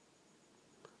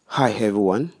Hi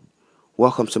everyone,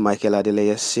 welcome to Michael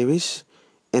Adeleya's series.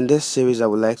 In this series, I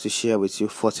would like to share with you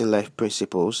 14 life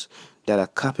principles that are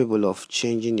capable of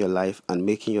changing your life and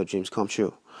making your dreams come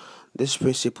true. These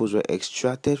principles were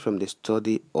extracted from the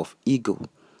study of eagle.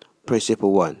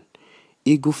 Principle 1.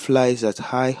 Eagle flies at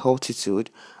high altitude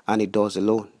and it does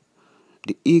alone.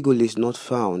 The eagle is not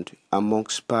found among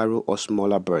sparrow or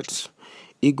smaller birds.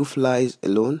 Eagle flies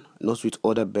alone, not with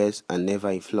other birds and never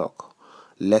in flock.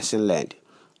 Lesson learned.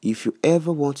 If you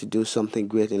ever want to do something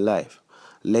great in life,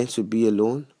 learn to be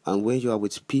alone, and when you are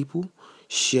with people,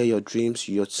 share your dreams,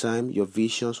 your time, your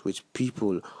visions with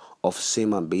people of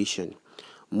same ambition.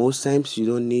 Most times you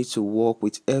don't need to work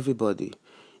with everybody.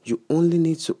 You only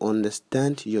need to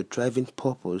understand your driving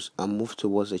purpose and move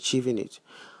towards achieving it.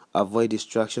 Avoid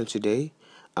distraction today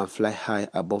and fly high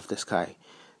above the sky.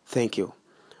 Thank you.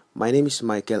 My name is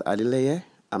Michael Adeleye.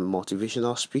 I'm a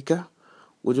motivational speaker.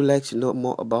 Would you like to know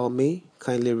more about me?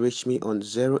 Kindly reach me on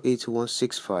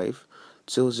 08165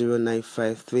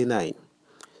 209539.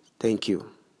 Thank you,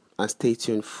 and stay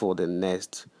tuned for the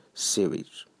next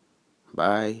series.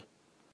 Bye.